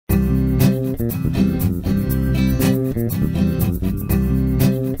Hi,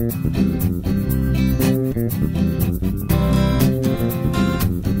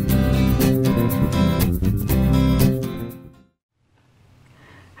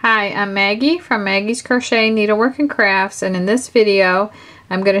 I'm Maggie from Maggie's Crochet Needlework and Crafts, and in this video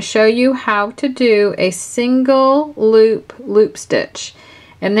I'm going to show you how to do a single loop stitch.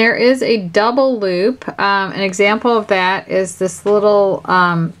 And there is a double loop. An example of that is this little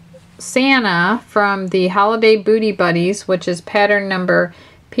Santa from the Holiday Booty Buddies, which is pattern number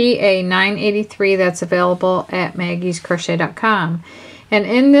PA983, that's available at maggiescrochet.com. And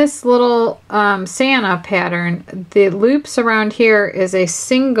in this little Santa pattern, the loops around here is a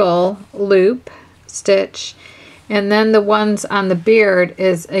single loop stitch, and then the ones on the beard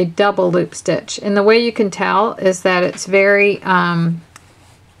is a double loop stitch. And the way you can tell is that it's very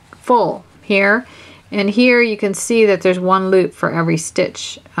full here, and here you can see that there's one loop for every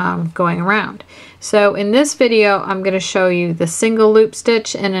stitch going around. So in this video I'm going to show you the single loop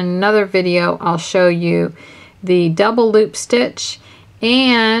stitch, and in another video I'll show you the double loop stitch.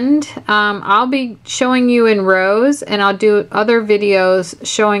 And I'll be showing you in rows, and I'll do other videos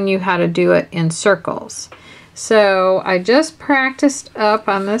showing you how to do it in circles. So I just practiced up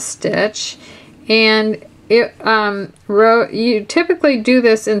on this stitch, and you typically do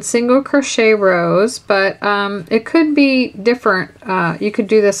this in single crochet rows, but it could be different. You could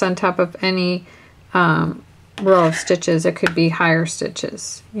do this on top of any row of stitches. It could be higher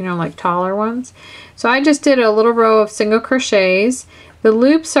stitches, you know, like taller ones. So I just did a little row of single crochets. The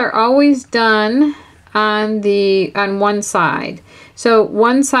loops are always done on one side. So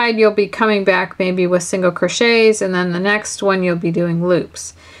one side you'll be coming back maybe with single crochets, and then the next one you'll be doing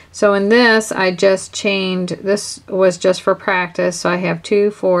loops. So in this I just chained, this was just for practice, so I have 2,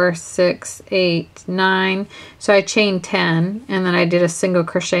 4, 6, 8, 9. So I chained 10, and then I did a single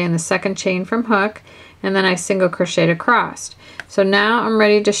crochet in the second chain from hook, and then I single crocheted across. So now I'm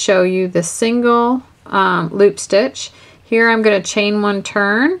ready to show you the single loop stitch. Here I'm going to chain one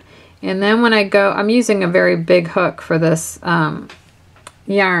turn, and then when I go, I'm using a very big hook for this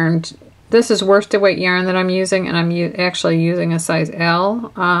yarn. This is worsted weight yarn that I'm using, and I'm actually using a size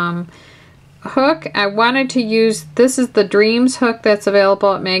L hook. I wanted to use, this is the Dreams hook that's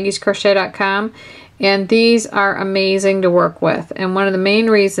available at maggiescrochet.com, and these are amazing to work with. And one of the main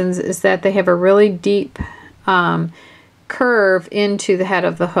reasons is that they have a really deep curve into the head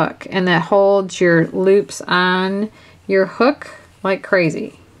of the hook, and that holds your loops on your hook like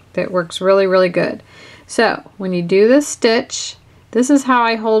crazy. That works really, really good. So when you do this stitch, this is how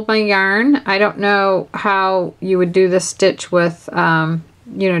I hold my yarn. I don't know how you would do this stitch with you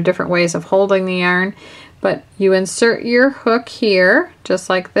know, different ways of holding the yarn, but you insert your hook here just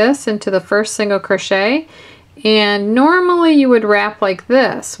like this into the first single crochet, and normally you would wrap like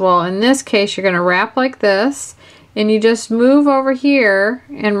this. Well, in this case you're going to wrap like this, and you just move over here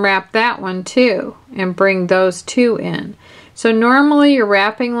and wrap that one too, and bring those two in. So normally you're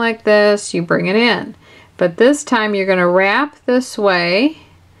wrapping like this, you bring it in, but this time you're going to wrap this way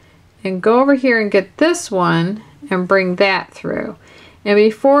and go over here and get this one and bring that through. And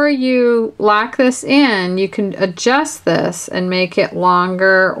before you lock this in, you can adjust this and make it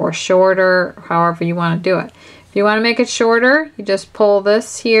longer or shorter, however you want to do it. If you want to make it shorter, you just pull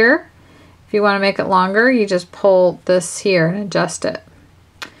this here. If you want to make it longer, you just pull this here and adjust it.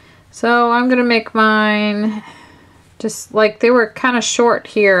 So I'm going to make mine just like, they were kind of short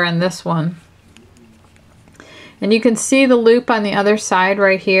here on this one. And you can see the loop on the other side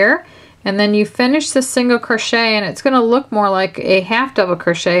right here. And then you finish the single crochet, and it's going to look more like a half double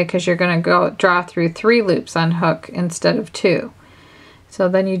crochet because you're going to go draw through 3 loops on hook instead of 2. So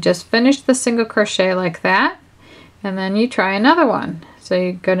then you just finish the single crochet like that, and then you try another one. So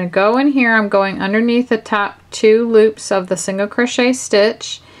you're going to go in here, I'm going underneath the top 2 loops of the single crochet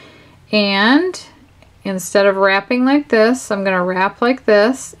stitch, and instead of wrapping like this, I'm going to wrap like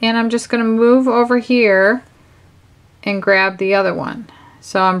this, and I'm just going to move over here and grab the other one.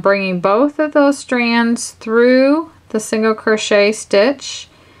 So I'm bringing both of those strands through the single crochet stitch,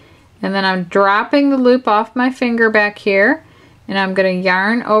 and then I'm dropping the loop off my finger back here, and I'm going to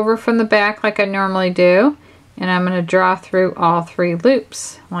yarn over from the back like I normally do, and I'm going to draw through all 3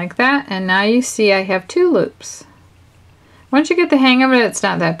 loops like that, and now you see I have 2 loops. Once you get the hang of it, it's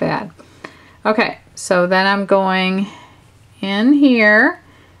not that bad. Okay, so then I'm going in here,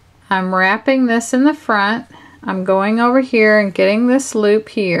 I'm wrapping this in the front, I'm going over here and getting this loop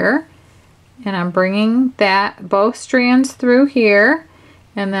here, and I'm bringing that both strands through here,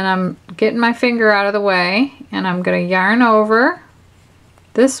 and then I'm getting my finger out of the way, and I'm going to yarn over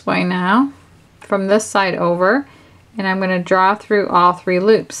this way now from this side over, and I'm going to draw through all 3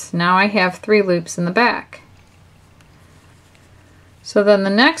 loops. Now I have 3 loops in the back. So then the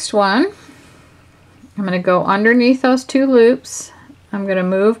next one, I'm going to go underneath those 2 loops. I'm going to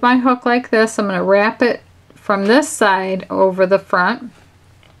move my hook like this. I'm going to wrap it from this side over the front.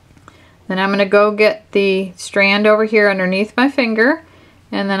 Then I'm going to go get the strand over here underneath my finger,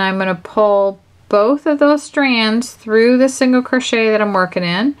 and then I'm going to pull both of those strands through the single crochet that I'm working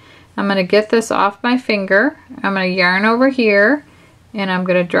in. I'm going to get this off my finger. I'm going to yarn over here, and I'm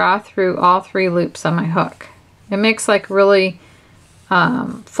going to draw through all 3 loops on my hook. It makes like really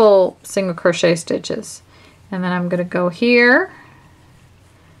full single crochet stitches. And then I'm going to go here,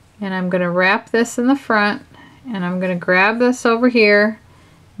 and I'm going to wrap this in the front, and I'm going to grab this over here.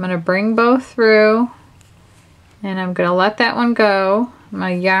 I'm going to bring both through, and I'm going to let that one go. I'm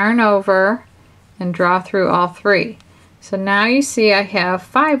going to yarn over and draw through all 3. So now you see I have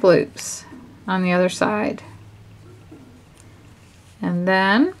 5 loops on the other side. And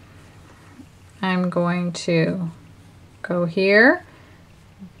then I'm going to go here,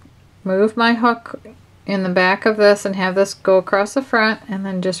 move my hook in the back of this and have this go across the front, and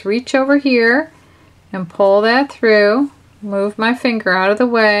then just reach over here and pull that through, move my finger out of the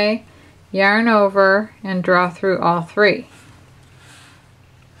way, yarn over, and draw through all 3.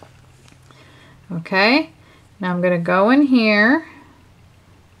 Okay, now I'm going to go in here.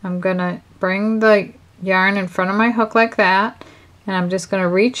 I'm going to bring the yarn in front of my hook like that, and I'm just going to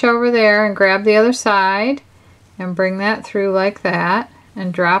reach over there and grab the other side and bring that through like that,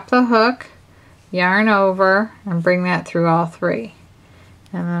 and drop the hook, yarn over, and bring that through all 3.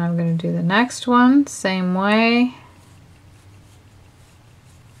 And then I'm going to do the next one same way.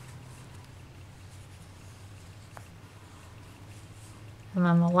 And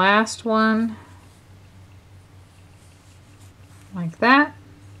then the last one like that.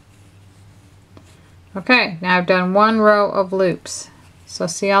 Okay, now I've done 1 row of loops. So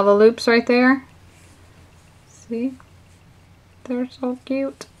see all the loops right there? See? They're so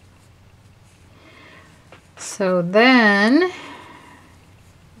cute. So then,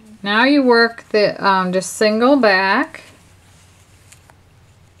 now you work the just single back.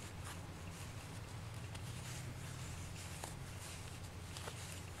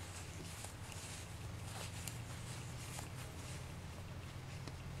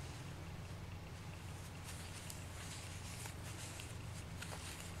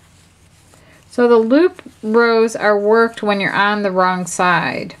 So the loop rows are worked when you're on the wrong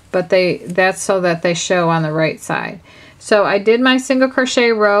side, but that's so that they show on the right side. So I did my single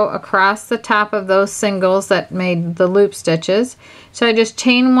crochet row across the top of those singles that made the loop stitches. So I just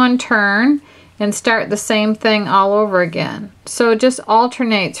chain 1 turn and start the same thing all over again. So it just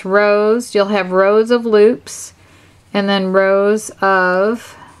alternates rows. You'll have rows of loops and then rows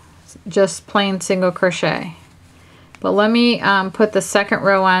of just plain single crochet. But let me put the second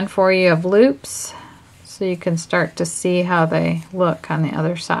row on for you of loops so you can start to see how they look on the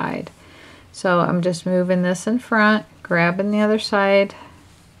other side. So I'm just moving this in front, grabbing the other side,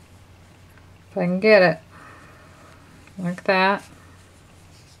 if I can get it, like that.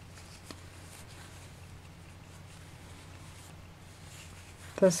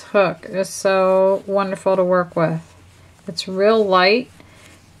 This hook is so wonderful to work with. It's real light,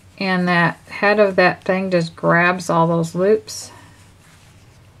 and that head of that thing just grabs all those loops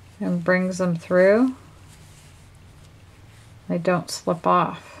and brings them through. They don't slip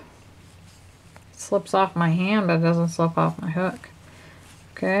off. It slips off my hand, but it doesn't slip off my hook.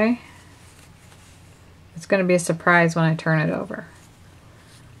 Okay? It's going to be a surprise when I turn it over.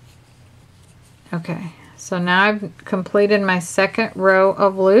 Okay, so now I've completed my second row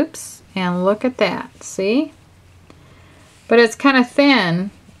of loops, and look at that, see? But it's kind of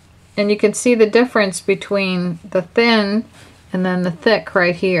thin, and you can see the difference between the thin and then the thick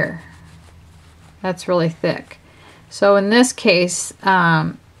right here. That's really thick. So in this case,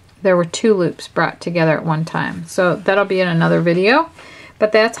 there were 2 loops brought together at one time. So that'll be in another video.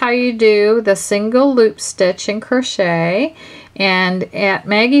 But that's how you do the single loop stitch in crochet. And at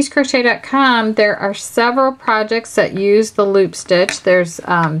maggiescrochet.com, there are several projects that use the loop stitch. There's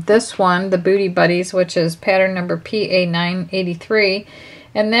this one, the Booty Buddies, which is pattern number PA983.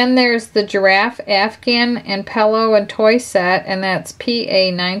 And then there's the Giraffe Afghan and Pillow and Toy Set, and that's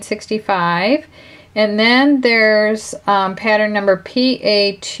PA965. And then there's pattern number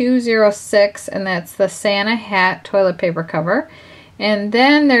PA206, and that's the Santa Hat toilet paper cover. And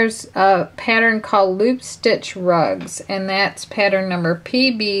then there's a pattern called Loop Stitch Rugs, and that's pattern number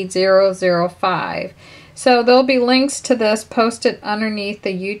PB005. So there'll be links to this posted underneath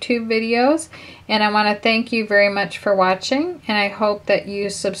the YouTube videos. And I want to thank you very much for watching, and I hope that you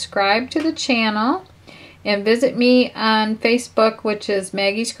subscribe to the channel And visit me on Facebook, which is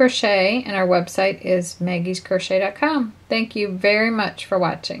Maggie's Crochet, and our website is maggiescrochet.com. Thank you very much for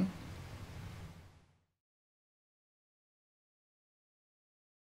watching.